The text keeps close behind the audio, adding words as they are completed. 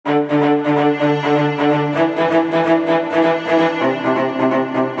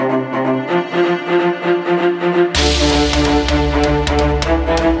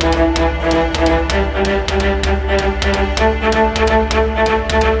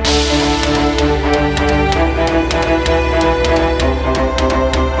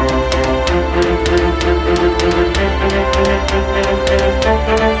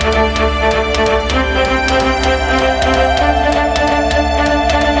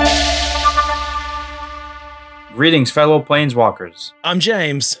Greetings, fellow Planeswalkers. I'm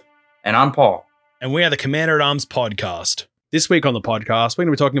James. And I'm Paul. And we are the Commander-at-Arms podcast. This week on the podcast, we're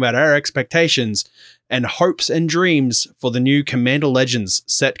going to be talking about our expectations and hopes and dreams for the new Commander Legends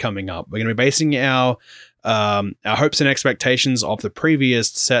set coming up. We're going to be basing our hopes and expectations of the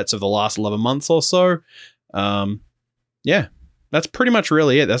previous sets of the last 11 months or so. Yeah, that's pretty much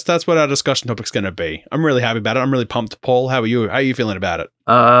really it. That's what our discussion topic's going to be. I'm really happy about it. I'm really pumped. Paul, how are you? How are you feeling about it?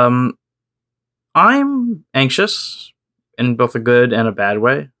 I'm anxious in both a good and a bad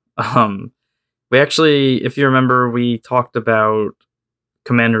way. We actually, if you remember, we talked about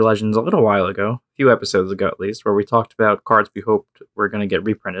Commander Legends a little while ago, a few episodes ago at least, where we talked about cards we hoped were going to get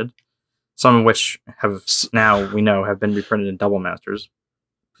reprinted, some of which have now, we know, have been reprinted in Double Masters.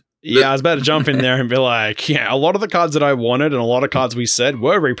 Yeah, I was about to jump in there and be like, yeah, a lot of the cards that I wanted and a lot of cards we said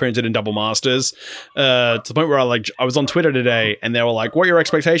were reprinted in Double Masters, to the point where I was on Twitter today and they were like, what are your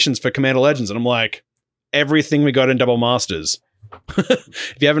expectations for Commander Legends? And I'm like, everything we got in Double Masters.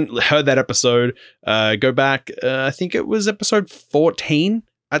 If you haven't heard that episode, go back. I think it was episode 14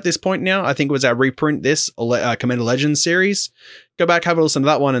 at this point now. I think it was our reprint, this Commander Legends series. Go back, have a listen to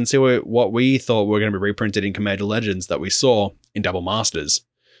that one and see what we thought were going to be reprinted in Commander Legends that we saw in Double Masters.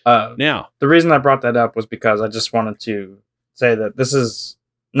 Now, the reason I brought that up was because I just wanted to say that this is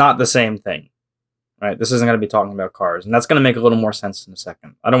not the same thing, right? This isn't going to be talking about cards, and that's going to make a little more sense in a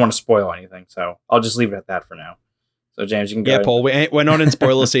second. I don't want to spoil anything, so I'll just leave it at that for now. So James, you can go. Yeah, Paul, we're not in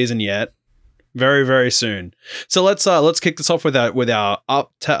spoiler season yet. Very, very soon. So let's kick this off with our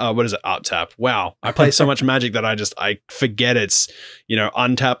up tap. What is it? Up tap. Wow, I play so much Magic that I forget it's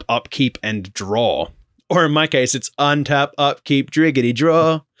untap, upkeep, and draw. Or in my case, it's untap, upkeep, driggity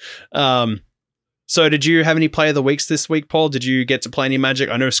draw. So did you have any play of the weeks this week, Paul? Did you get to play any Magic?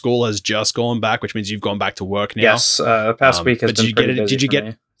 I know school has just gone back, which means you've gone back to work now. Yes, the past week has been pretty busy for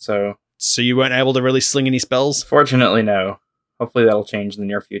me, So you weren't able to really sling any spells? Fortunately, no. Hopefully that'll change in the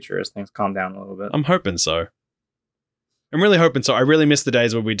near future as things calm down a little bit. I'm hoping so. I'm really hoping so. I really miss the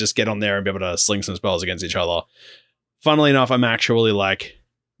days where we just get on there and be able to sling some spells against each other. Funnily enough, I'm actually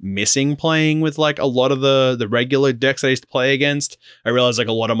missing playing with a lot of the regular decks I used to play against. I realize a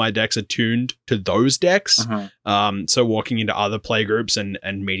lot of my decks are tuned to those decks. So walking into other play groups and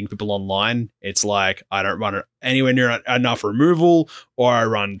meeting people online, it's like I don't run anywhere near enough removal, or I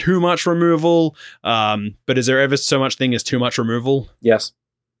run too much removal. But is there ever so much thing as too much removal? Yes,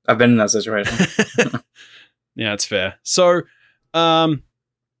 I've been in that situation. Yeah, it's fair. So I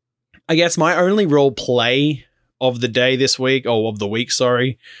guess my only real play of the day this week, or of the week,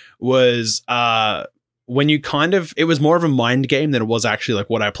 sorry, was when you it was more of a mind game than it was actually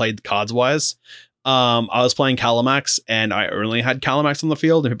what I played cards wise. I was playing Kalamax and I only had Kalamax on the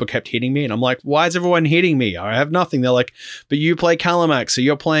field and people kept hitting me and I'm like, why is everyone hitting me? I have nothing. They're like, but you play Kalamax, so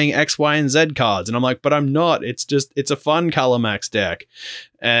you're playing X, Y, and Z cards. And I'm like, but I'm not. It's a fun Kalamax deck.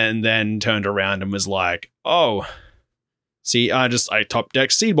 And then turned around and was like, oh, see, I top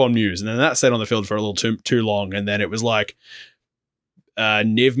decked Seedborn Muse, and then that stayed on the field for a little too long, and then it was Niv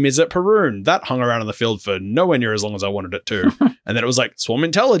Mizzet Perun. That hung around on the field for nowhere near as long as I wanted it to. And then it was Swarm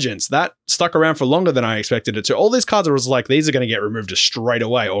Intelligence. That stuck around for longer than I expected it to. All these cards these are going to get removed straight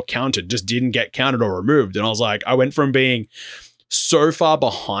away or counted, just didn't get counted or removed. And I was like, I went from being so far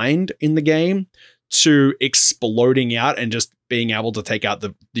behind in the game to exploding out and just being able to take out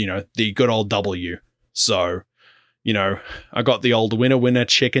the good old W. So, I got the old winner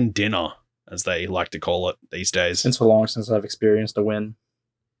chicken dinner, as they like to call it these days. It's been so long since I've experienced a win.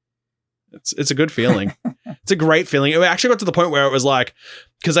 It's a good feeling. It's a great feeling. It actually got to the point where it was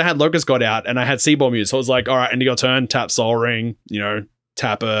because I had Locust God out and I had Seedborn Muse, so it was all right, end of your turn, tap Sol Ring,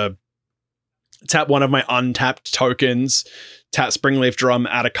 tap one of my untapped tokens, tap Springleaf Drum,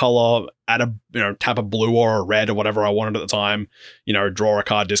 add a color, tap a blue or a red or whatever I wanted at the time, draw a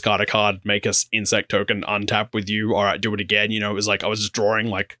card, discard a card, make us insect token, untap with you, all right, do it again. It was I was just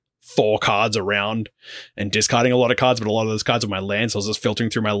drawing 4 cards around and discarding a lot of cards, but a lot of those cards were my lands, so I was just filtering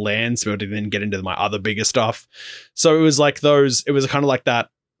through my lands to then get into my other bigger stuff. So it was it was kind of like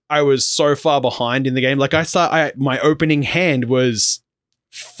that. I was so far behind in the game. My opening hand was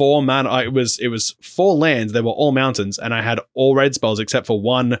 4 mana. It was 4 lands. They were all mountains, and I had all red spells except for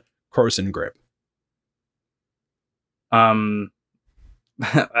 1 Krosan Grip. I mean,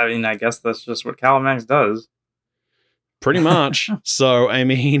 I guess that's just what Kalamax does. Pretty much. So, I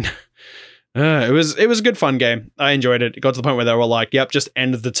mean, it was a good fun game. I enjoyed it. It got to the point where they were like, "Yep, just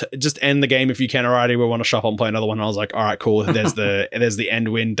end the game if you can already. We want to shuffle and play another one." And I was like, "All right, cool. There's the end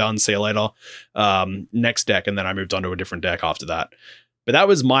win done. See you later. Next deck." And then I moved on to a different deck after that. But that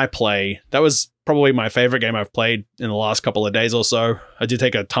was my play. That was probably my favorite game I've played in the last couple of days or so. I did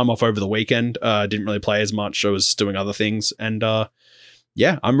take a time off over the weekend. Didn't really play as much. I was doing other things. And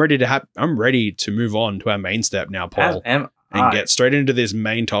yeah, I'm ready to move on to our main step now, Paul, and get straight into this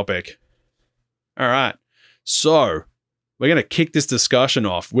main topic. All right. So we're going to kick this discussion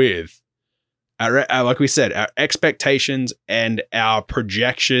off with our, like we said, our expectations and our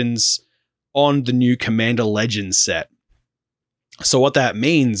projections on the new Commander Legends set. So what that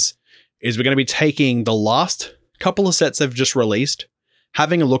means is we're going to be taking the last couple of sets they've just released,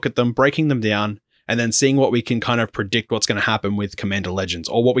 having a look at them, breaking them down, and then seeing what we can kind of predict what's going to happen with Commander Legends,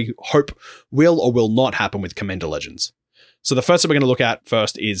 or what we hope will or will not happen with Commander Legends. So the first that we're going to look at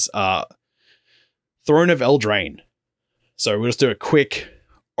first is Throne of Eldraine. So we'll just do a quick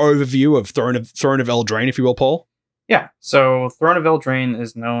overview of Throne of Eldraine, if you will, Paul. Yeah, so Throne of Eldraine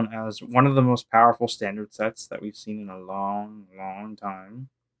is known as one of the most powerful standard sets that we've seen in a long, long time.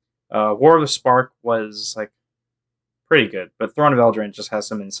 War of the Spark was like pretty good, but Throne of Eldraine just has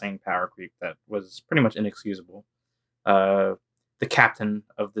some insane power creep that was pretty much inexcusable. The captain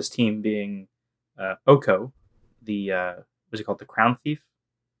of this team being Oko, the what's he called, the Crown Thief,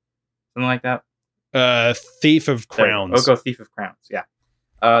 something like that. Thief of Crowns. Oko, Thief of Crowns. Yeah,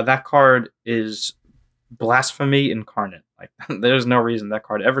 that card is blasphemy incarnate. Like, there's no reason that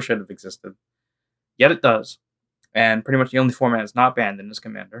card ever should have existed, yet it does. And pretty much the only format it's not banned in is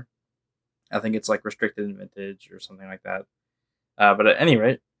Commander. I think it's like restricted in Vintage or something like that. But at any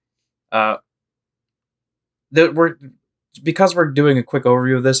rate, because we're doing a quick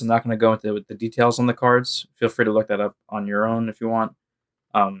overview of this, I'm not going to go into the details on the cards. Feel free to look that up on your own if you want.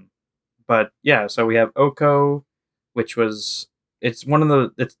 But yeah, so we have Oko, which was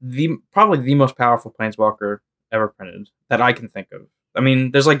probably the most powerful Planeswalker ever printed that I can think of. I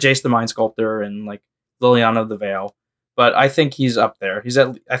mean, there's like Jace the Mind Sculptor and like Liliana of the Veil, but I think he's up there.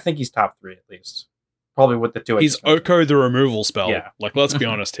 I think he's top 3 at least. Probably with the 2. He's Oko the removal spell. Yeah. Like, let's be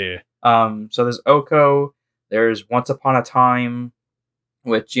honest here. So there's Oko. There's Once Upon a Time,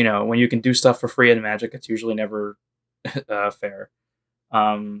 which, you know, when you can do stuff for free in Magic, it's usually never fair.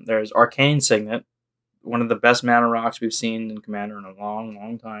 There's Arcane Signet, one of the best mana rocks we've seen in Commander in a long,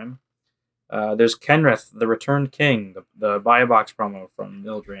 long time. There's Kenrith, the Returned King, the Buy a Box promo from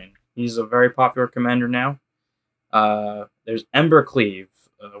Eldraine. He's a very popular commander now. There's Embercleave,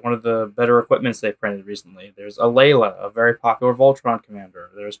 one of the better equipments they printed recently. There's Alayla, a very popular Voltron commander.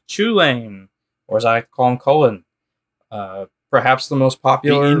 There's Chulane, or as I like to call him, Cullen. Perhaps the most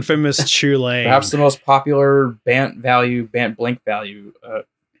popular... The infamous Chulane. Perhaps the most popular Bant Blink value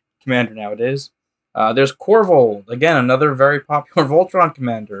commander nowadays. There's Corvold, again, another very popular Voltron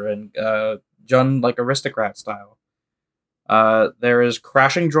commander, and Jund like aristocrat style. There is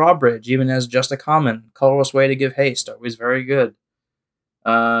Crashing Drawbridge, even as just a common. Colorless way to give haste, always very good.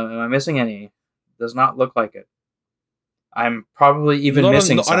 Am I missing any? Does not look like it. I'm probably even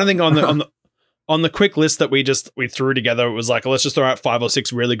missing some. I don't think on the quick list that we threw together, it was like, let's just throw out 5 or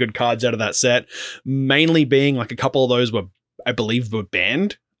 6 really good cards out of that set. Mainly being like a couple of those I believe were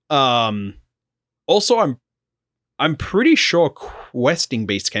banned. Also, I'm pretty sure Questing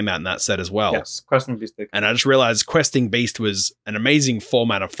Beast came out in that set as well. Yes, Questing Beast did. And I just realized Questing Beast was an amazing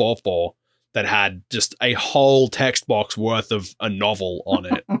format of 4/4 that had just a whole text box worth of a novel on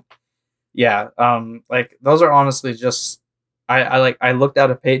it. Yeah, like those are honestly just I looked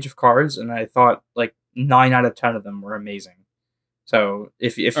at a page of cards and I thought like 9 out of 10 of them were amazing. So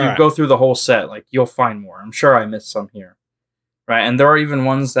if you go through the whole set, like you'll find more. I'm sure I missed some here. Right, and there are even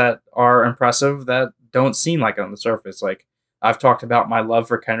ones that are impressive that don't seem like it on the surface. Like, I've talked about my love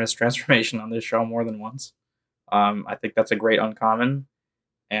for Kenrith's transformation on this show more than once. I think that's a great uncommon.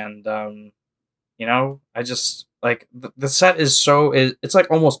 And, you know, I just, like, the set is it's like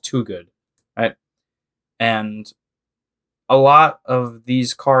almost too good, right? And a lot of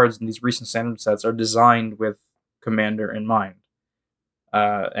these cards in these recent standard sets are designed with Commander in mind.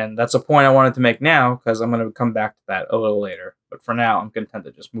 And that's a point I wanted to make now, because I'm going to come back to that a little later. But for now, I'm content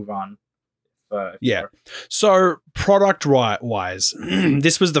to just move on. Yeah. So product-wise,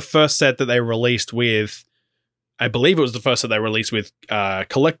 this was the first set that they released with, I believe it was the first set they released with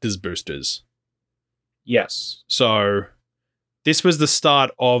collector's boosters. Yes. So this was the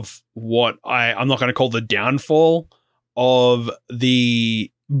start of what I'm not going to call the downfall of the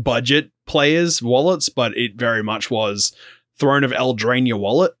budget players' wallets, but it very much was Throne of Eldraine your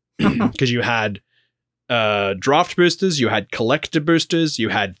wallet, because you had draft boosters, you had collector boosters, you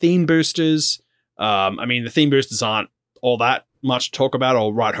had theme boosters. I mean, the theme boosters aren't all that much to talk about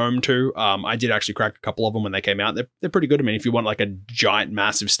or write home to. I did actually crack a couple of them when they came out. They're pretty good. I mean, if you want like a giant,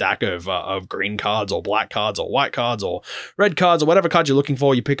 massive stack of green cards or black cards or white cards or red cards or whatever cards you're looking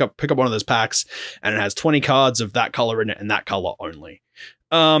for, you pick up one of those packs, and it has 20 cards of that color in it and that color only.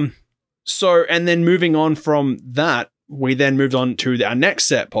 So, and then moving on from that, we then moved on to our next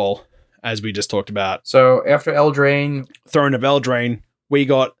set, Paul, as we just talked about. So after Eldraine, Throne of Eldraine, we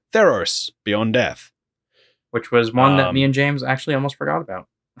got Theros Beyond Death. Which was one that me and James actually almost forgot about.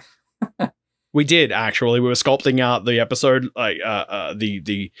 We did actually. We were sculpting out the episode, like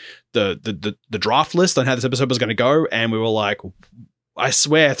the draft list on how this episode was going to go, and we were like, I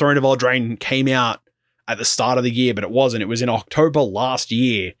swear, Throne of Eldraine came out at the start of the year, but it wasn't. It was in October last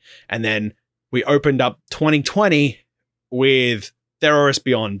year, and then we opened up 2020 with Theros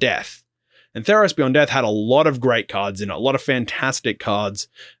Beyond Death. And Theros Beyond Death had a lot of great cards in it, a lot of fantastic cards.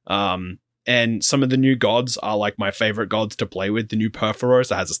 And some of the new gods are like my favorite gods to play with. The new Perforos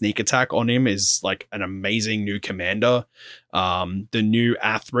that has a sneak attack on him is like an amazing new commander. The new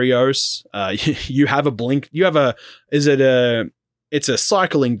Athreos, you have a blink. You have a, it's a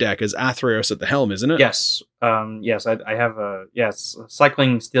cycling deck as Athreos at the helm, isn't it? Yes. Yes, I have a, yes,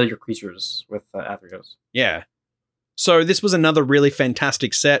 cycling steal your creatures with Athreos. Yeah. So this was another really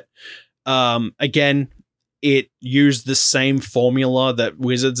fantastic set. Again, it used the same formula that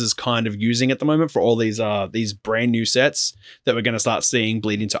Wizards is kind of using at the moment for all these brand new sets that we're going to start seeing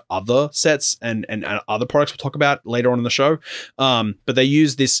bleed into other sets and other products we'll talk about later on in the show. But they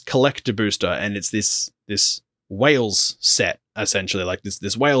use this collector booster, and it's this Whales set, essentially, like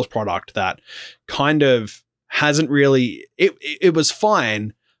this Whales product that kind of hasn't really, it was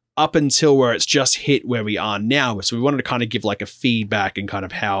fine up until where it's just hit where we are now. So we wanted to kind of give like a feedback and kind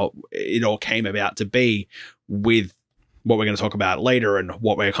of how it all came about to be with what we're going to talk about later and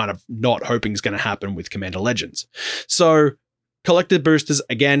what we're kind of not hoping is going to happen with Commander Legends. So collected boosters,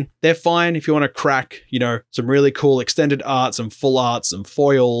 again, they're fine if you want to crack, you know, some really cool extended art, some full art, some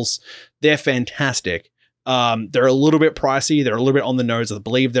foils. They're fantastic. They're a little bit pricey. They're a little bit on the nose. I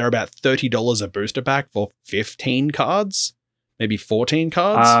believe they're about $30 a booster pack for 15 cards. Maybe 14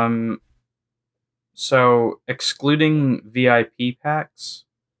 cards? So excluding VIP packs,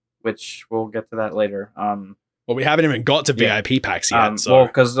 which we'll get to that later. Well, we haven't even got to VIP packs yet. Well,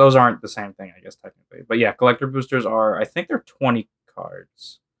 because those aren't the same thing, I guess, technically. But yeah, collector boosters are, I think they're 20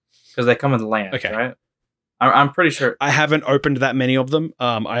 cards. Because they come with lands, okay. Right? I'm pretty sure. I haven't opened that many of them.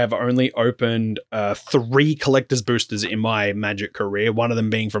 I have only opened 3 collector's boosters in my Magic career. One of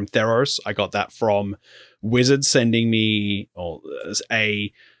them being from Theros. I got that from Wizards sending me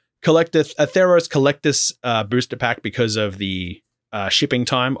a Theros collector's booster pack because of the shipping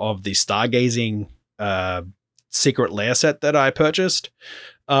time of the Stargazing secret lair set that I purchased.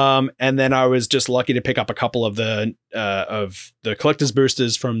 And then I was just lucky to pick up a couple of the collector's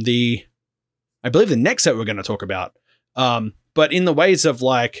boosters from I believe the next set we're going to talk about. But in the ways of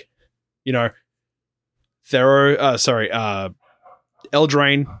like, you know,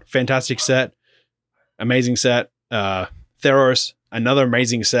 Eldraine, fantastic set, amazing set. Theros, another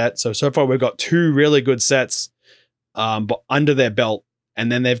amazing set. So far we've got 2 really good sets, but under their belt.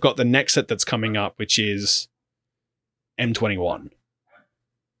 And then they've got the next set that's coming up, which is M21.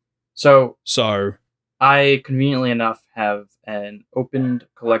 So I conveniently enough have an opened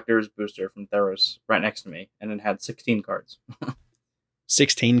collector's booster from Theros right next to me, and it had 16 cards.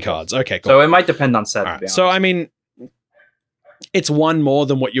 16 cards. Okay, cool. So it might depend on set. Right. So I mean, it's one more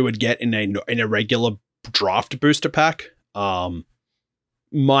than what you would get in a regular draft booster pack,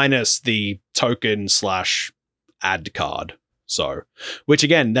 minus the token / add card. So, which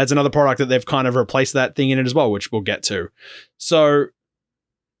again, that's another product that they've kind of replaced that thing in it as well, which we'll get to. So,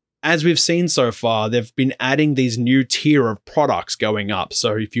 as we've seen so far, they've been adding these new tier of products going up.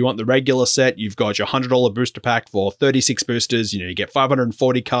 So if you want the regular set, you've got your $100 booster pack for 36 boosters. You know, you get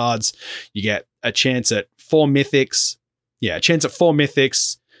 540 cards. You get a chance at 4 mythics. Yeah, a chance at 4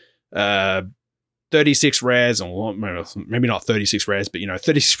 mythics, 36 rares, or maybe not 36 rares, but, you know,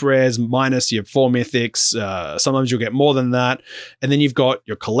 36 rares minus your 4 mythics. Sometimes you'll get more than that. And then you've got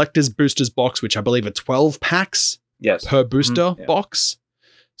your collector's boosters box, which I believe are 12 packs per booster box.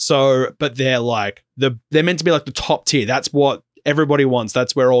 So, but they're like they're meant to be like the top tier. That's what everybody wants.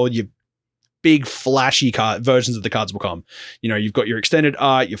 That's where all your big flashy versions of the cards will come. You know, you've got your extended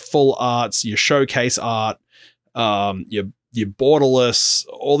art, your full arts, your showcase art, your borderless,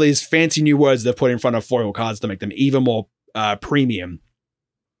 all these fancy new words they've put in front of foil cards to make them even more premium.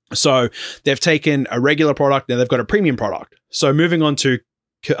 So they've taken a regular product, now they've got a premium product. So moving on to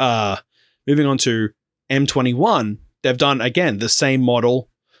M21, they've done again the same model.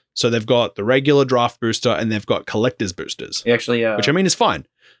 So they've got the regular draft booster and they've got collector's boosters, You actually, which I mean is fine.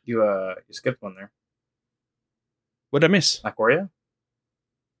 you skipped one there. What did I miss? Ikoria?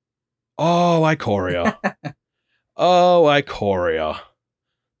 Oh, Ikoria. Oh, Ikoria.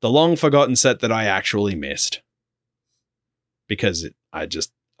 The long forgotten set that I actually missed. Because I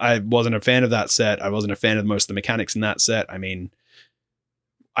wasn't a fan of that set. I wasn't a fan of most of the mechanics in that set. I mean,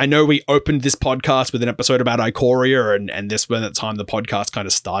 I know we opened this podcast with an episode about Ikoria, and this was at the time the podcast kind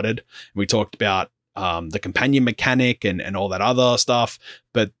of started. We talked about the companion mechanic and all that other stuff,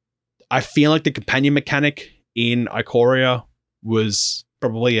 but I feel like the companion mechanic in Ikoria was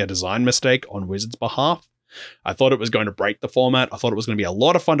probably a design mistake on Wizards' behalf. I thought it was going to break the format. I thought it was going to be a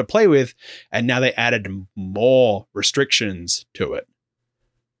lot of fun to play with, and now they added more restrictions to it.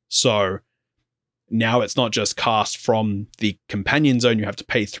 So now it's not just cast from the companion zone. You have to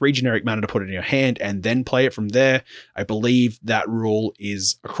pay 3 generic mana to put it in your hand and then play it from there. I believe that rule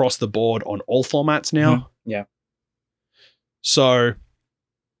is across the board on all formats now. Mm-hmm. Yeah. So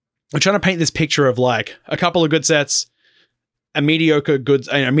we're trying to paint this picture of like a couple of good sets, a mediocre good,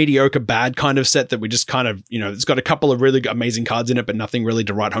 a mediocre bad kind of set that we just kind of, it's got a couple of really amazing cards in it, but nothing really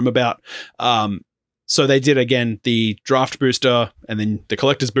to write home about. So they did, again, the draft booster and then the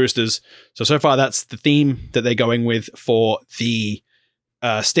collector's boosters. So far, that's the theme that they're going with for the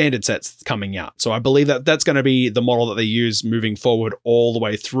standard sets coming out. So I believe that that's going to be the model that they use moving forward all the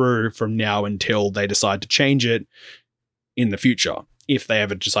way through from now until they decide to change it in the future, if they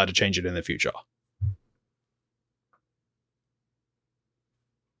ever decide to change it in the future.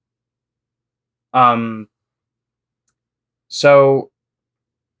 So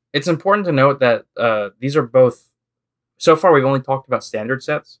it's important to note that these are both. So far, we've only talked about standard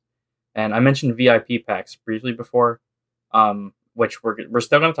sets, and I mentioned VIP packs briefly before, which we're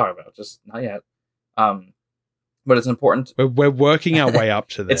still going to talk about, just not yet. But it's important. We're working our way up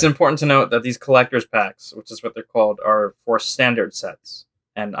to that. It's important to note that these collector's packs, which is what they're called, are for standard sets,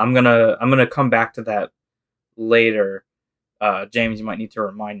 and I'm gonna come back to that later. James, you might need to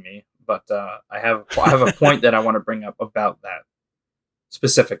remind me, but I have a point that I want to bring up about that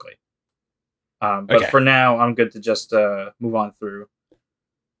specifically. But Okay. For now, I'm good to just move on through.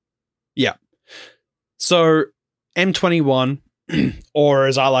 Yeah. So M21, or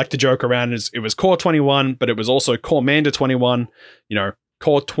as I like to joke around, it was Core 21, but it was also Commander 21.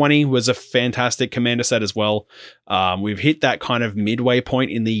 Core 20 was a fantastic Commander set as well. We've hit that kind of midway point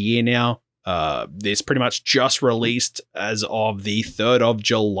in the year now. This pretty much just released as of the 3rd of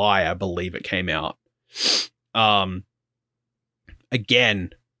July, I believe it came out.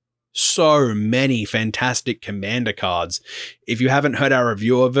 Again, so many fantastic Commander cards. If you haven't heard our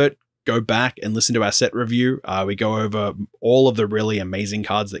review of it, go back and listen to our set review. We go over all of the really amazing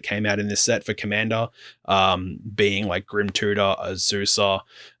cards that came out in this set for Commander, being like Grim Tutor, Azusa,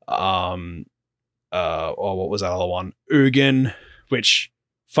 what was that other one? Ugin, which,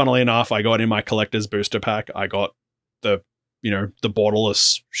 funnily enough, I got in my collector's booster pack. I got the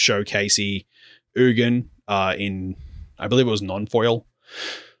borderless showcasey Ugin in, I believe it was non-foil.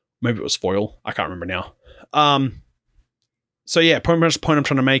 Maybe it was foil. I can't remember now. So yeah, point I'm trying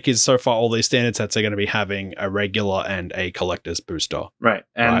to make is so far all these standard sets are going to be having a regular and a collector's booster. Right.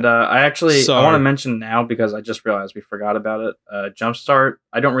 And Right. I want to mention now, because I just realized we forgot about it. Jumpstart,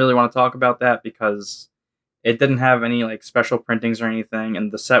 I don't really want to talk about that because it didn't have any like special printings or anything,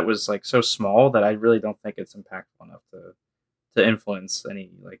 and the set was like so small that I really don't think it's impactful enough to influence any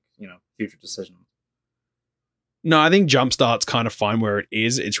future decisions. No, I think Jumpstart's kind of fine where it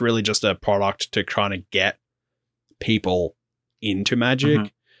is. It's really just a product to kind of get people into Magic.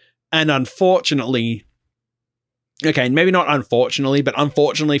 Mhm. And unfortunately, okay, maybe not unfortunately, but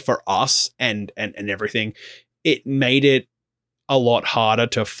unfortunately for us and everything, it made it a lot harder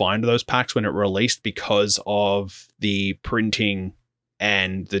to find those packs when it released because of the printing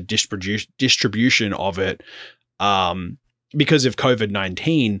and the distribution of it. Because of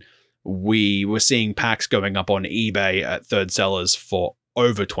COVID-19, we were seeing packs going up on eBay at third sellers for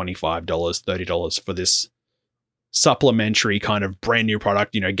over $25, $30 for this supplementary kind of brand new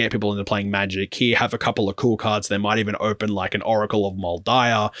product, get people into playing Magic. Here, have a couple of cool cards. They might even open like an Oracle of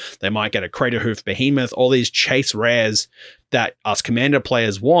Moldiah. They might get a Craterhoof Behemoth, all these chase rares that us Commander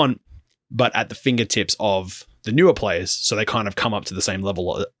players want, but at the fingertips of the newer players. So they kind of come up to the same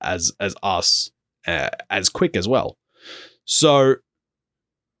level as us as quick as well. So,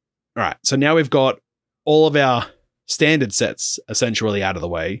 all right. So now we've got all of our standard sets essentially out of the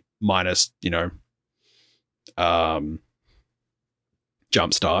way, minus, Jumpstart,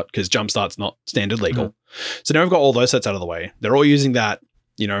 because Jumpstart's not standard legal. Mm-hmm. So now we've got all those sets out of the way. They're all using that,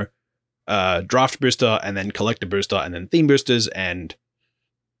 draft booster and then collector booster and then theme boosters, and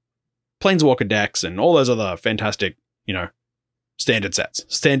Planeswalker decks and all those other fantastic,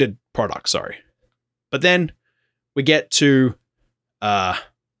 standard products, sorry. But then we get to Double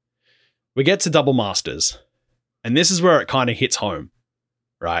Masters. And this is where it kind of hits home,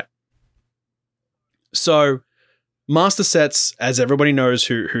 right? So Master sets, as everybody knows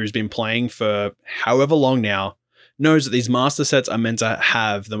who's been playing for however long now, knows that these Master sets are meant to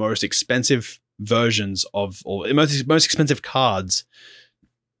have the most expensive versions of, or most expensive cards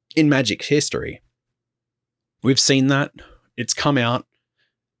in Magic's history. We've seen that. It's come out,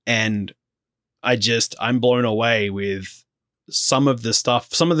 and I'm blown away with some of the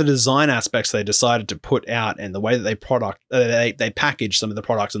stuff, some of the design aspects they decided to put out, and the way that they packaged some of the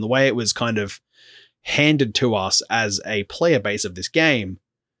products, and the way it was kind of handed to us as a player base of this game.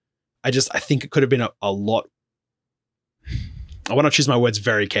 I think it could have been a lot. I want to choose my words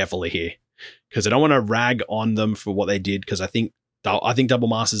very carefully here, because I don't want to rag on them for what they did, because I think Double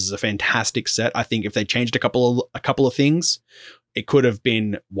Masters is a fantastic set. I think if they changed a couple of things, it could have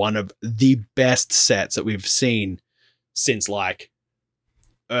been one of the best sets that we've seen since like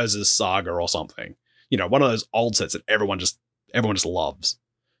Urza's Saga or something. One of those old sets that everyone just loves.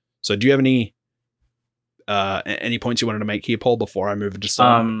 So do you have any points you wanted to make here, Paul, before I move into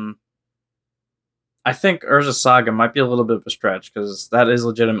some? I think Urza's Saga might be a little bit of a stretch, because that is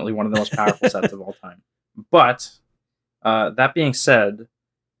legitimately one of the most powerful sets of all time. But that being said,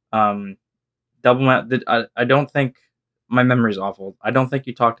 I don't think, my memory's awful, I don't think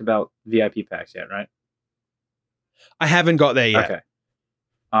you talked about VIP packs yet, right? I haven't got there yet. Okay.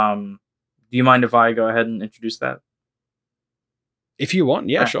 Do you mind if I go ahead and introduce that? If you want,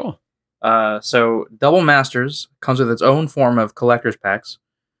 yeah, sure. So Double Masters comes with its own form of collector's packs,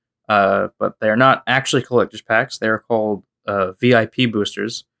 but they're not actually collector's packs. They're called VIP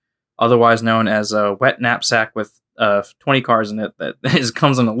boosters, otherwise known as a wet knapsack with 20 cards in it that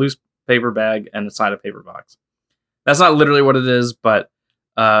comes in a loose paper bag and inside a paper box. That's not literally what it is, but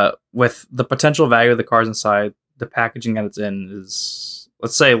with the potential value of the cards inside, the packaging that it's in is,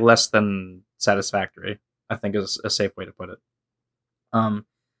 let's say, less than satisfactory, I think is a safe way to put it.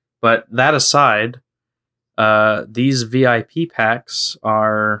 But that aside, these VIP packs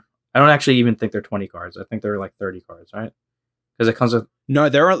are, I don't actually even think they're 20 cards. I think they're like 30 cards, right? Because it comes with... No,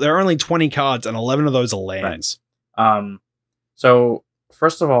 there are only 20 cards, and 11 of those are lands. Right. So,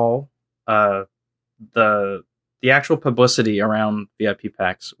 first of all, the actual publicity around VIP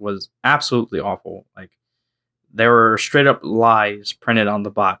packs was absolutely awful. Like, there were straight up lies printed on the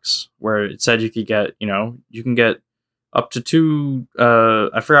box where it said you can get up to 2,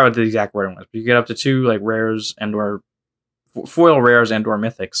 I forgot what the exact wording was, but you get up to 2 like rares and or foil rares and or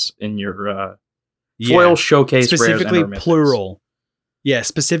mythics in your foil showcase, specifically rares and plural. Yeah,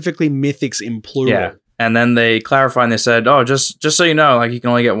 specifically mythics in plural. Yeah. And then they clarified and they said, "Oh, just so you know, like, you can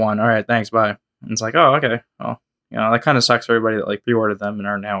only get 1. All right, thanks, bye." And it's like, "Oh, okay. Well, that kind of sucks for everybody that like pre-ordered them and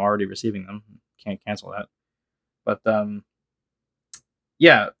are now already receiving them. Can't cancel that." But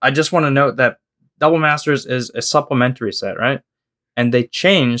yeah, I just want to note that Double Masters is a supplementary set, right? And they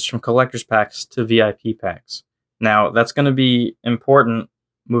changed from collector's packs to VIP packs. Now, that's going to be important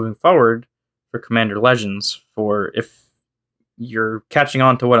moving forward for Commander Legends. For if you're catching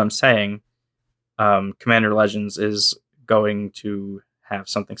on to what I'm saying, Commander Legends is going to have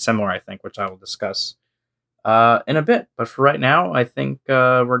something similar, I think, which I will discuss in a bit. But for right now, I think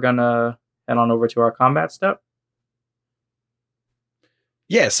we're going to head on over to our combat step.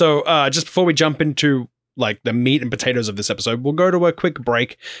 Yeah, so just before we jump into like the meat and potatoes of this episode, we'll go to a quick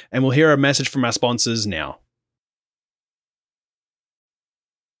break and we'll hear a message from our sponsors now.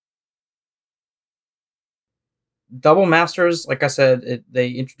 Double Masters, like I said, they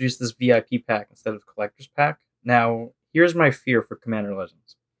introduced this VIP pack instead of collector's pack. Now, here's my fear for Commander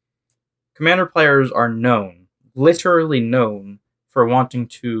Legends. Commander players are literally known, for wanting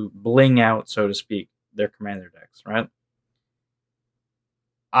to bling out, so to speak, their Commander decks, right?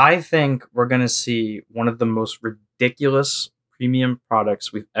 I think we're going to see one of the most ridiculous premium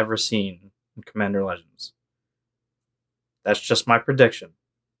products we've ever seen in Commander Legends. That's just my prediction.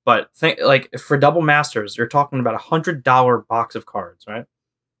 But think, like, for Double Masters, you're talking about $100 box of cards, right?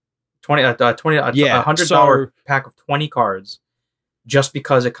 $100 pack of 20 cards, just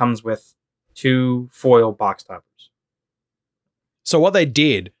because it comes with 2 foil box toppers. So what they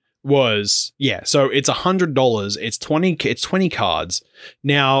did was, so it's $100. It's 20 cards.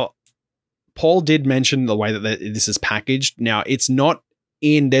 Now, Paul did mention the way that this is packaged. Now, it's not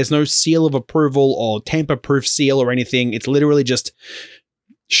there's no seal of approval or tamper-proof seal or anything. It's literally just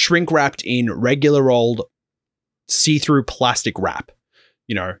shrink wrapped in regular old see-through plastic wrap.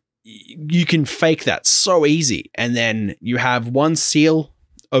 You can fake that so easy. And then you have one seal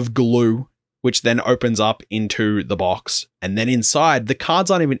of glue, which then opens up into the box. And then inside, the cards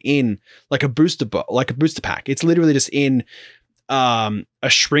aren't even in like a booster pack. It's literally just in a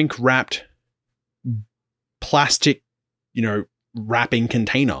shrink wrapped plastic, wrapping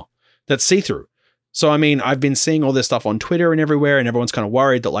container that's see-through. So, I mean, I've been seeing all this stuff on Twitter and everywhere, and everyone's kind of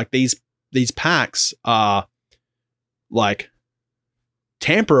worried that like these packs are like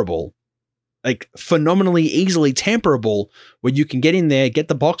tamperable, like phenomenally easily tamperable, where you can get in there, get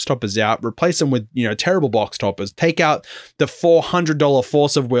the box toppers out, replace them with, terrible box toppers, take out the $400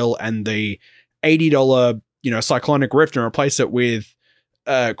 Force of Will and the $80, Cyclonic Rift and replace it with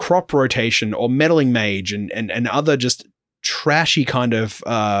Crop Rotation or Meddling Mage and other just trashy kind of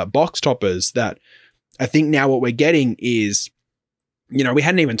box toppers that I think now what we're getting is, we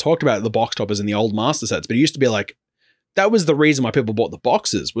hadn't even talked about the box toppers in the old master sets, but it used to be like, that was the reason why people bought the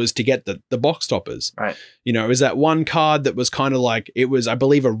boxes, was to get the box toppers. Right. It was that one card that was kind of like, it was, I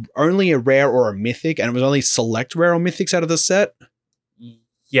believe, only a rare or a mythic, and it was only select rare or mythics out of the set.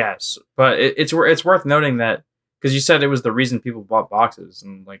 Yes, but it's worth noting that, because you said it was the reason people bought boxes,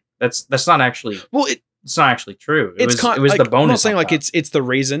 and like that's not actually it's not actually true. It was the bonus. I'm not saying like it's the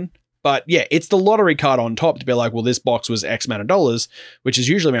reason, but yeah, it's the lottery card on top to be like, well, this box was X amount of dollars, which is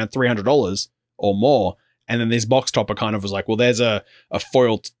usually around $300 or more. And then this box topper kind of was like, well, there's a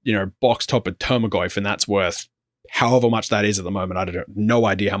foiled, box topper Termagoyf, and that's worth however much that is at the moment. I don't no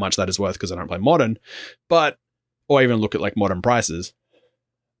idea how much that is worth because I don't play Modern, or even look at like Modern prices.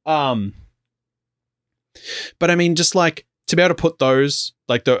 But I mean, just like to be able to put those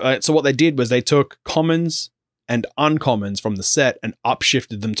so what they did was they took commons and uncommons from the set and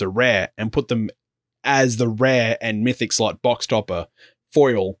upshifted them to rare and put them as the rare and mythic slot box topper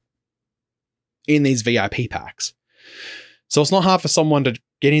foil in these VIP packs. So it's not hard for someone to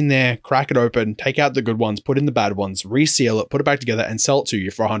get in there, crack it open, take out the good ones, put in the bad ones, reseal it, put it back together, and sell it to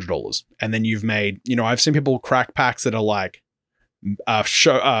you for $100. And then you've made, I've seen people crack packs that are like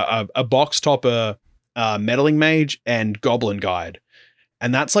a box topper, Meddling Mage, and Goblin Guide,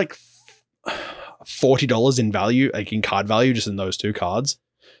 and that's like $40 in value, like in card value, just in those two cards.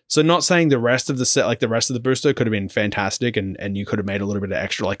 So not saying the rest of the set, like the rest of the booster could have been fantastic and you could have made a little bit of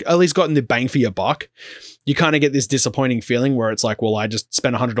extra, like at least gotten the bang for your buck. You kind of get this disappointing feeling where it's like, well, I just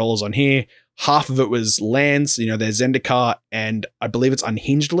spent $100 on here. Half of it was lands, there's Zendikar and I believe it's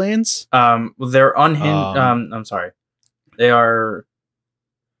unhinged lands. They're unhinged. I'm sorry. They are,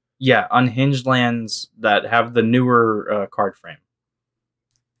 unhinged lands that have the newer card frame.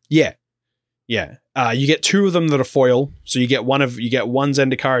 Yeah. Yeah. You get two of them that are foil. So you get one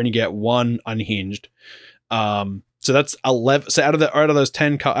Zendikar and you get one unhinged. So that's 11. So out of those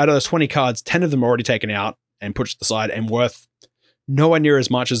 20 cards, 10 of them are already taken out and pushed to the side and worth nowhere near as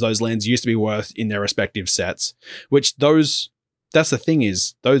much as those lands used to be worth in their respective sets, that's the thing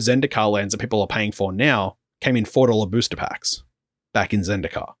is those Zendikar lands that people are paying for now came in $4 booster packs back in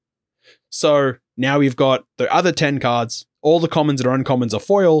Zendikar. So now we've got the other 10 cards. All the commons that are uncommons are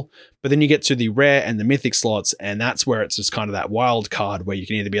foil, but then you get to the rare and the mythic slots, and that's where it's just kind of that wild card where you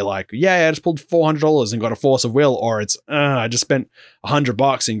can either be like, yeah, I just pulled $400 and got a Force of Will, or it's, I just spent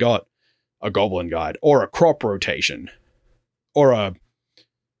 $100 and got a Goblin Guide, or a Crop Rotation, or a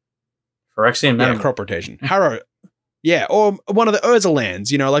Phyrexian Metal. Crop Rotation. Harrow. Yeah, or one of the Urza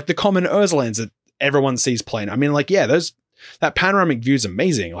lands, like the common Urza lands that everyone sees playing. I mean, like, yeah, that panoramic view is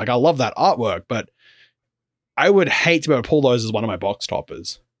amazing. Like, I love that artwork, but I would hate to be able to pull those as one of my box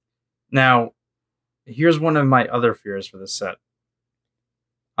toppers. Now, here's one of my other fears for this set.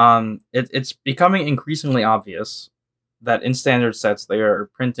 It's becoming increasingly obvious that in standard sets, they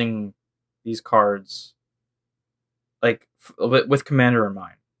are printing these cards like with Commander in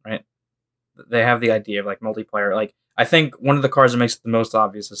mind, right? They have the idea of like multiplayer. Like, I think one of the cards that makes it the most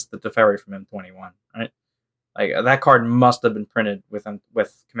obvious is the Teferi from M21, right? Like, that card must have been printed with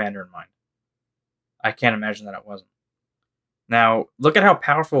Commander in mind. I can't imagine that it wasn't. Now, look at how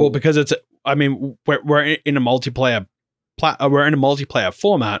powerful. Well, because we're in a multiplayer. We're in a multiplayer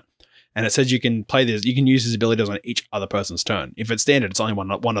format, and it says you can play this. You can use his abilities on each other person's turn. If it's standard, it's only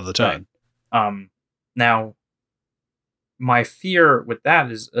one other turn. Right. Now, my fear with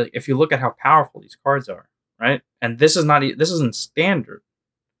that is if you look at how powerful these cards are, right? And this isn't standard,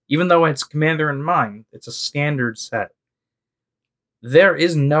 even though it's Commander in mind. It's a standard set. There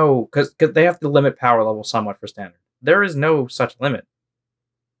is no, because they have to limit power level somewhat for standard. There is no such limit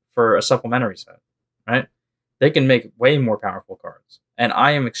for a supplementary set, right? They can make way more powerful cards. And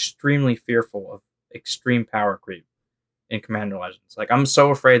I am extremely fearful of extreme power creep in Commander Legends. Like, I'm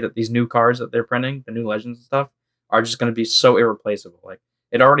so afraid that these new cards that they're printing, the new Legends and stuff, are just going to be so irreplaceable. Like,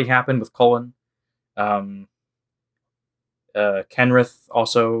 it already happened with Cullen. Kenrith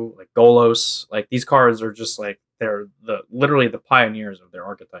also, like Golos. Like these cards are just like they're literally the pioneers of their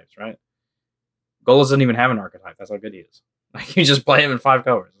archetypes, right? Golos doesn't even have an archetype. That's how good he is. Like you just play him in 5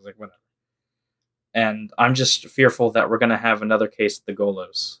 colors. It's like whatever. And I'm just fearful that we're gonna have another case of the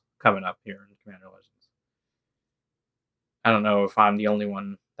Golos coming up here in Commander Legends. I don't know if I'm the only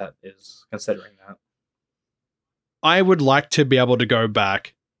one that is considering that. I would like to be able to go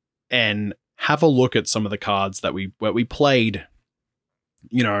back and have a look at some of the cards that we played,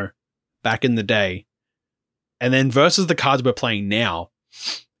 you know, back in the day, and then versus the cards we're playing now,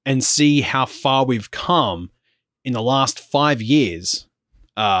 and see how far we've come in the last 5 years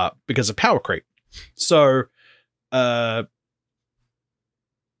because of power creep. So now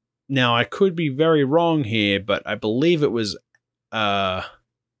I could be very wrong here, but I believe it was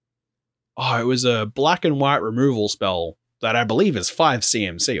it was a black and white removal spell that I believe is 5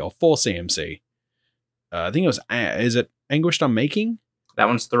 CMC or 4 CMC. I think it was, is it Anguished Unmaking? That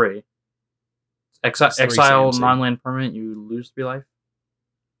one's 3. It's 3 Exile CMC. non-land permanent, you lose 3 life.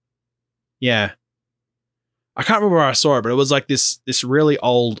 Yeah. I can't remember where I saw it, but it was like this really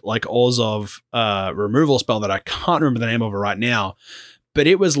old, like Orzhov removal spell that I can't remember the name of it right now. But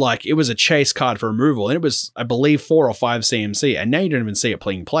it was like, it was a chase card for removal, and it was, I believe, 4 or 5 CMC, and now you don't even see it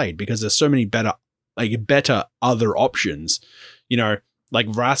being played because there's so many better other options. You know, like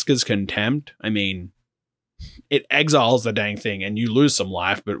Vraska's Contempt. I mean, it exiles the dang thing, and you lose some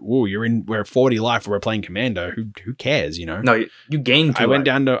life, but whoa, we're 40 life, we're playing Commando. Who cares, you know? No, you gain 2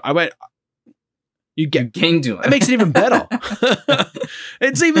 You gain 2 life. It makes it even better.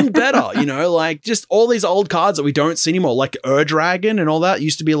 It's even better, you know, like just all these old cards that we don't see anymore, like Dragon and all that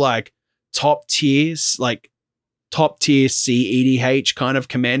used to be like top tiers, like top tier CEDH kind of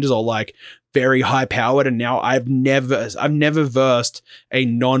commanders, or like very high powered. And now I've never versed a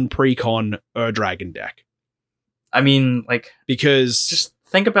non-precon Dragon deck. I mean, like, because just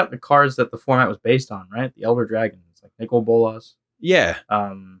think about the cards that the format was based on, right? The Elder Dragons, like Nicol Bolas. Yeah.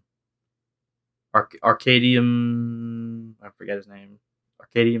 Arcadium, I forget his name.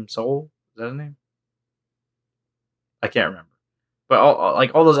 Arcadium Soul? Is that his name? I can't remember. But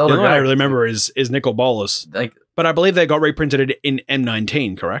all those Elder The only one I Dragons, really remember is Nicol Bolas. like, but I believe they got reprinted in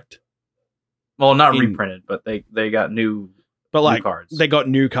M19, correct? well, not reprinted, but they got new, new cards. They got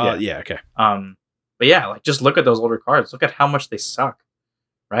new cards. Yeah, okay. But yeah, like just look at those older cards. Look at how much they suck,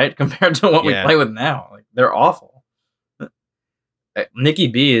 right? Compared to what we play with now. Like they're awful. Nikki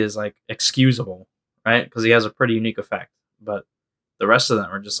B is like excusable, right? Because he has a pretty unique effect. But the rest of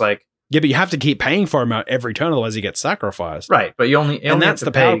them are just like, yeah, but you have to keep paying for him every turn, otherwise he gets sacrificed. Right, but you only and that's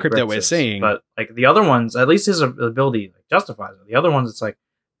the power creep that we're seeing. But like the other ones, at least his ability like, justifies it. The other ones, it's like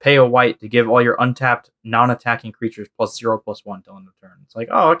pay a white to give all your untapped non-attacking creatures +0/+1 till end of turn. It's like,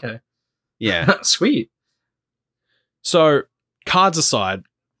 oh, okay. Yeah. Sweet. So, cards aside,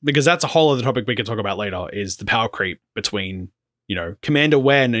 because that's a whole other topic we can talk about later, is the power creep between, you know, Commander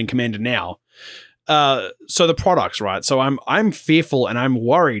when and Commander now. So the products, right? So I'm fearful and I'm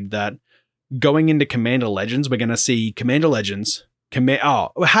worried that going into Commander Legends, we're going to see Commander Legends. We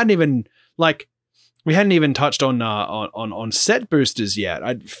hadn't even touched on set boosters yet.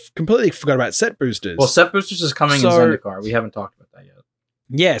 I completely forgot about set boosters. Well, set boosters is coming in Zendikar. We haven't talked about that yet.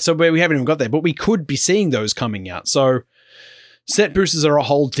 Yeah, so we haven't even got there, but we could be seeing those coming out. So set boosters are a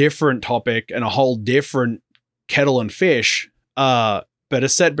whole different topic and a whole different kettle and fish. But a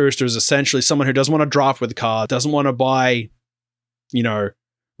set booster is essentially someone who doesn't want to draft with a card, doesn't want to buy, you know,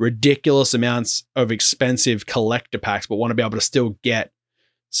 ridiculous amounts of expensive collector packs, but want to be able to still get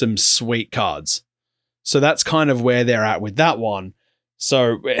some sweet cards. So that's kind of where they're at with that one.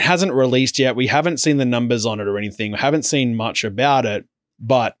 So it hasn't released yet. We haven't seen the numbers on it or anything. We haven't seen much about it.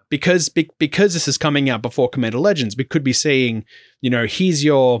 But because this is coming out before Commander Legends, we could be seeing, you know, here's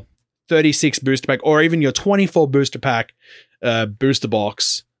your 36 booster pack or even your 24 booster pack booster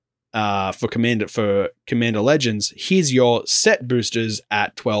box for Commander Legends. Here's your set boosters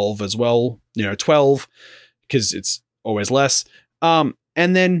at 12 as well. You know, 12 because it's always less. And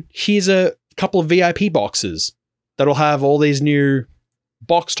then here's a couple of VIP boxes that'll have all these new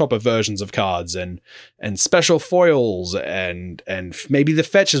box topper versions of cards and special foils and maybe the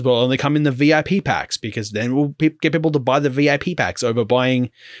fetches will only come in the VIP packs, because then we'll get people to buy the VIP packs over buying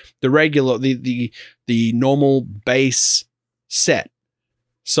the regular the normal base set.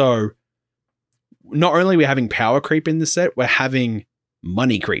 So not only are we having power creep in the set, we're having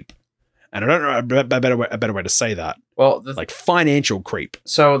money creep. And I don't know a better way to say that. Well, like financial creep.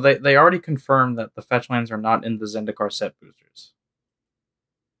 So they already confirmed that the fetch lands are not in the Zendikar set boosters.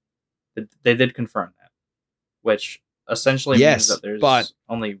 They did confirm that, which essentially means that there's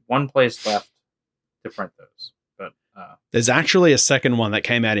only one place left to print those. But There's actually a second one that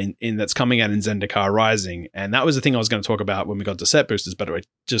came out in that's coming out in Zendikar Rising, and that was the thing I was going to talk about when we got to set boosters, but I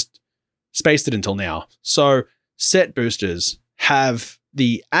just spaced it until now. So set boosters have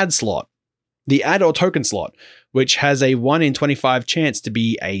the ad slot, the ad or token slot, which has a 1 in 25 chance to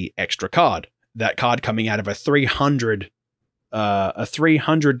be a extra card. That card coming out of a 300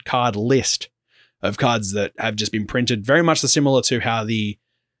 card list of cards that have just been printed, very much similar to how the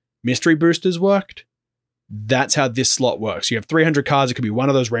mystery boosters worked. That's how this slot works. You have 300 cards. It could be one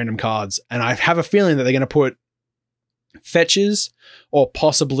of those random cards. And I have a feeling that they're going to put fetches or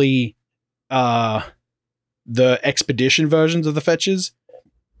possibly the expedition versions of the fetches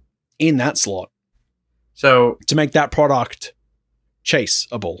in that slot. So to make that product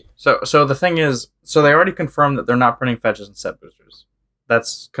chaseable. So the thing is, so they already confirmed that they're not printing fetches and set boosters.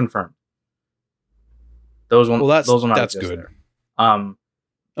 That's confirmed. Those will not that's exist good. there.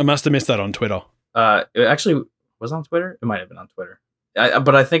 I must have missed that on Twitter. It actually was on Twitter. It might have been on Twitter,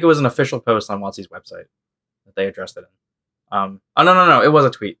 but I think it was an official post on WotC's website that they addressed it in. Oh no, it was a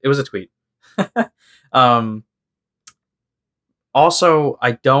tweet. It was a tweet. Also,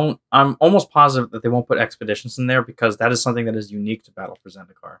 I'm almost positive that they won't put expeditions in there because that is something that is unique to Battle for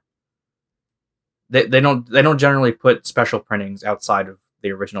Zendikar. They don't generally put special printings outside of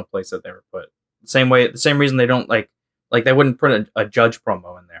the original place that they were put. The same reason they don't like they wouldn't print a judge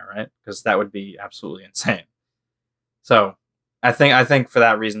promo in there, right? Because that would be absolutely insane. So I think for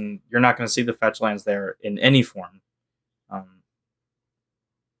that reason, you're not going to see the fetch lands there in any form.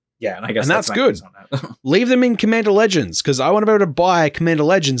 Yeah, and I guess that's good. Leave them in Commander Legends, because I want to be able to buy a Commander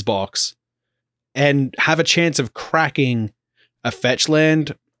Legends box and have a chance of cracking a fetch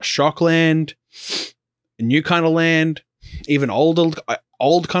land, a shock land, a new kind of land, even old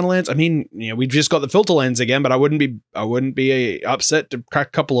kind of lands. I mean, we've just got the filter lands again, but I wouldn't be upset to crack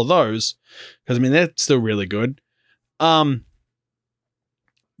a couple of those, because I mean they're still really good. But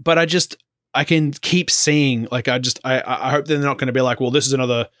I can keep seeing, like, I hope they're not going to be like, well, this is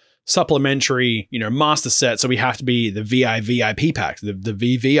another supplementary, master set, so we have to be the VIP packs, the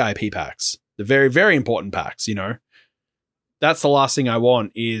VVIP packs, the very, very important packs. That's the last thing I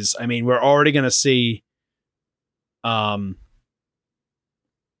want. Is, I mean, we're already going to see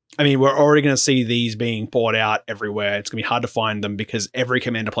these being bought out everywhere. It's going to be hard to find them because every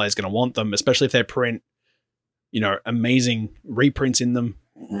Commander player is going to want them, especially if they print, amazing reprints in them.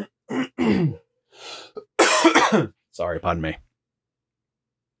 Sorry, pardon me.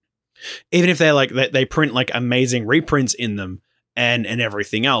 Even if they print like amazing reprints in them and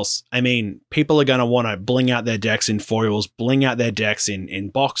everything else, I mean, people are going to want to bling out their decks in foils, bling out their decks in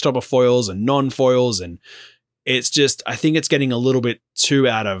box topper foils and non-foils, and it's just, I think it's getting a little bit too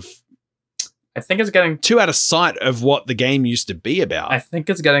out of sight of what the game used to be about. I think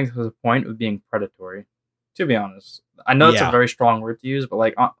it's getting to the point of being predatory, to be honest. I know it's a very strong word to use, but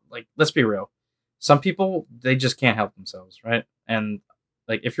like let's be real. Some people, they just can't help themselves, right? And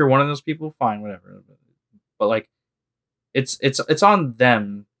like, if you're one of those people, fine, whatever. But like, it's on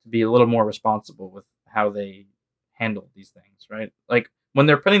them to be a little more responsible with how they handle these things, right? Like, when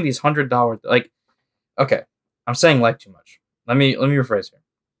they're putting these $100, like, okay, I'm saying like too much. Let me rephrase here.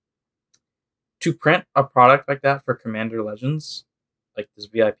 To print a product like that for Commander Legends, like this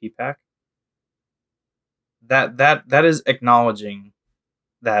VIP pack, that is acknowledging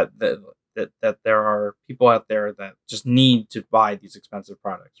that there are people out there that just need to buy these expensive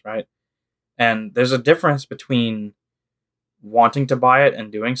products, right? And there's a difference between wanting to buy it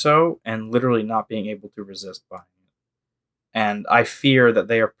and doing so, and literally not being able to resist buying it. And I fear that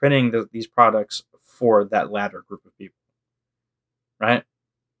they are printing these products for that latter group of people, right?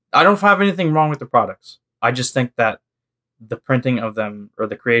 I don't have anything wrong with the products. I just think that the printing of them or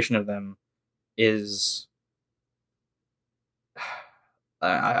the creation of them is...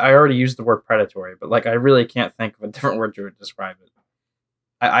 I already used the word predatory, but like, I really can't think of a different word to describe it.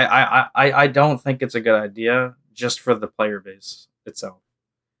 I don't think it's a good idea just for the player base itself.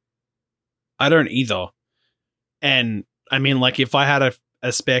 I don't either. And I mean, like, if I had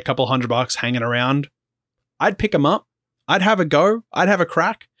a spare couple $100 hanging around, I'd pick them up. I'd have a go. I'd have a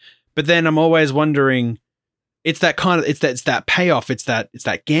crack. But then I'm always wondering, it's that payoff. It's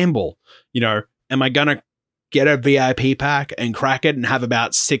that gamble. Am I gonna get a VIP pack and crack it and have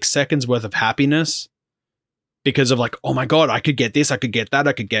about 6 seconds worth of happiness because of like, oh my God, I could get this, I could get that,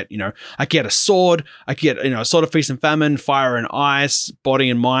 I could get, I could get a sword, I could get, a Sword of Feast and Famine, Fire and Ice, Body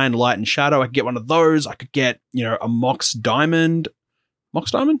and Mind, Light and Shadow. I could get one of those. I could get, a Mox Diamond.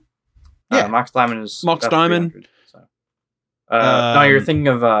 Mox Diamond? Yeah, Mox Diamond is Mox Diamond. So. No, you're thinking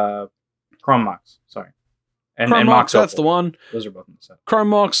of Chrome Mox. Sorry, and Mox. That's the one. Those are both in the set. Chrome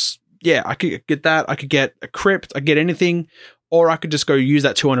Mox. yeah, I could get that. I could get a crypt. I could get anything, or I could just go use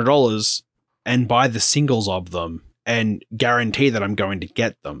that $200 and buy the singles of them and guarantee that I'm going to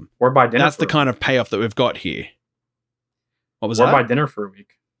get them. Or buy dinner. That's the kind of payoff that we've got here. What was or that? buy dinner for a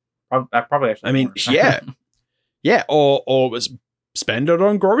week. Probably actually. I mean, more. yeah, yeah, or spend it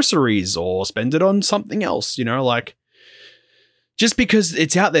on groceries or spend it on something else. You know, like just because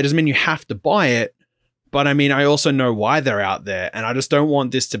it's out there doesn't mean you have to buy it. But I mean, I also know why they're out there, and I just don't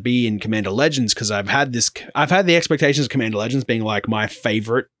want this to be in Commander Legends because I've had the expectations of Commander Legends being like my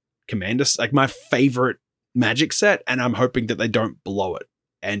favorite Commander, like my favorite Magic set, and I'm hoping that they don't blow it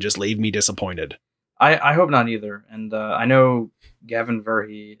and just leave me disappointed. I hope not either. And I know Gavin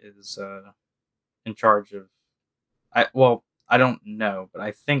Verhey is in charge of. I don't know, but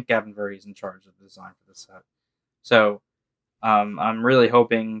I think Gavin Verhey is in charge of the design for this set. So I'm really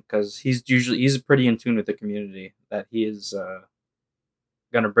hoping, because he's pretty in tune with the community, that he is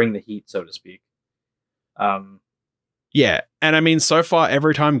going to bring the heat, so to speak. Yeah, and I mean, so far,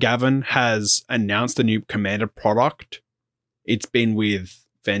 every time Gavin has announced a new Commander product, it's been with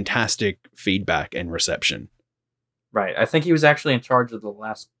fantastic feedback and reception. Right. I think he was actually in charge of the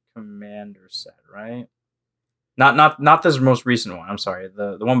last Commander set, right? Not this most recent one. I'm sorry,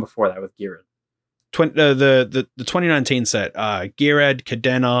 the one before that with Girad. The 2019 set, Girad,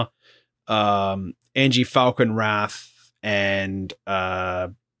 Cadena, Angie Falconwrath, and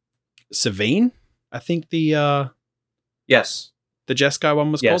Savine. I think yes, the Jeskai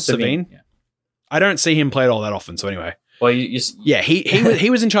one was called Savine. Yeah. I don't see him played all that often, so anyway. Well, he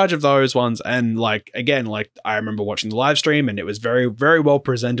was in charge of those ones, and like I remember watching the live stream, and it was very, very well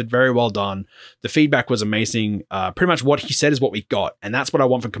presented, very well done. The feedback was amazing. Pretty much what he said is what we got, and that's what I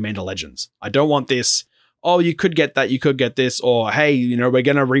want from Commander Legends. I don't want this. Oh, you could get that, you could get this, or hey, you know, we're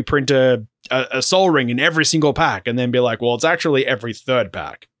gonna reprint a Soul Ring in every single pack, and then be like, well, it's actually every third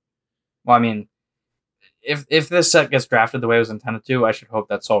pack. Well, I mean, if this set gets drafted the way it was intended to, I should hope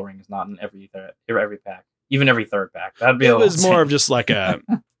that Soul Ring is not in every pack. Even every third pack. That'd be. It was more of just like a.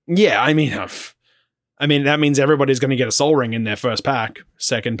 Yeah, I mean, that means everybody's going to get a Soul Ring in their first pack,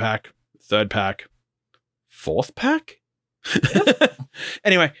 second pack, third pack, fourth pack.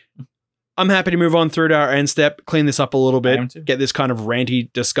 Anyway, I'm happy to move on through to our end step, clean this up a little bit, get this kind of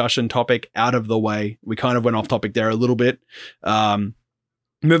ranty discussion topic out of the way. We kind of went off topic there a little bit.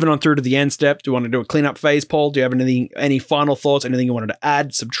 Moving on through to the end step. Do you want to do a cleanup phase, Paul? Do you have any final thoughts? Anything you wanted to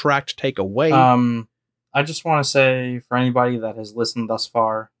add, subtract, take away? I just want to say, for anybody that has listened thus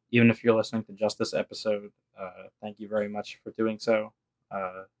far, even if you're listening to just this episode, thank you very much for doing so.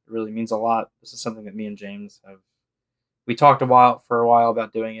 It really means a lot. This is something that me and James we talked for a while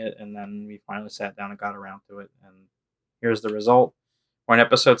about doing it, and then we finally sat down and got around to it, and here's the result. We're on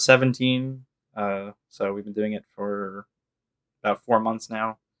episode 17, so we've been doing it for about 4 months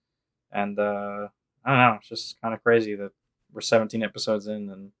now, and I don't know, it's just kind of crazy that we're 17 episodes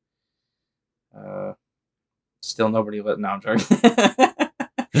in, and still nobody No, I'm joking.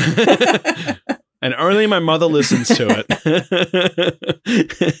 And only my mother listens to it.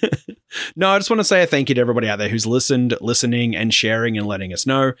 No, I just want to say a thank you to everybody out there who's listening, and sharing and letting us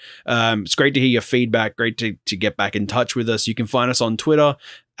know. It's great to hear your feedback. Great to get back in touch with us. You can find us on Twitter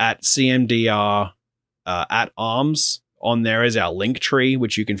at CMDR at arms. On there is our link tree,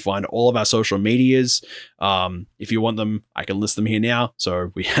 which you can find all of our social medias. If you want them, I can list them here now.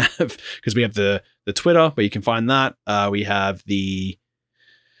 So we have, because we have the Twitter, but you can find that. We have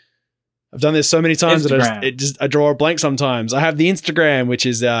I've done this so many times that I draw a blank sometimes. I have the Instagram, which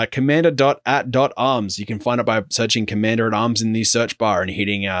is commander.at.arms. You can find it by searching Commander at Arms in the search bar and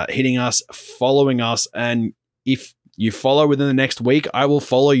hitting us, following us. And if you follow within the next week, I will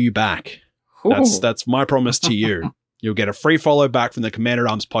follow you back. That's my promise to you. You'll get a free follow back from the Commander at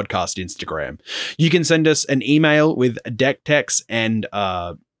Arms podcast Instagram. You can send us an email with deck techs and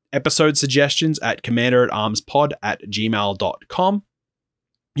episode suggestions at commanderatarmspod@gmail.com.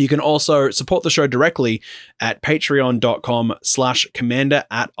 You can also support the show directly at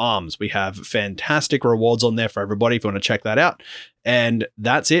patreon.com/commander@arms. We have fantastic rewards on there for everybody if you want to check that out. And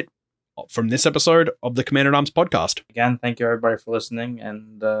that's it from this episode of the Commander at Arms podcast. Again, thank you everybody for listening,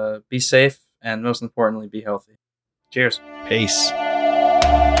 and be safe, and most importantly, be healthy. Cheers. Peace.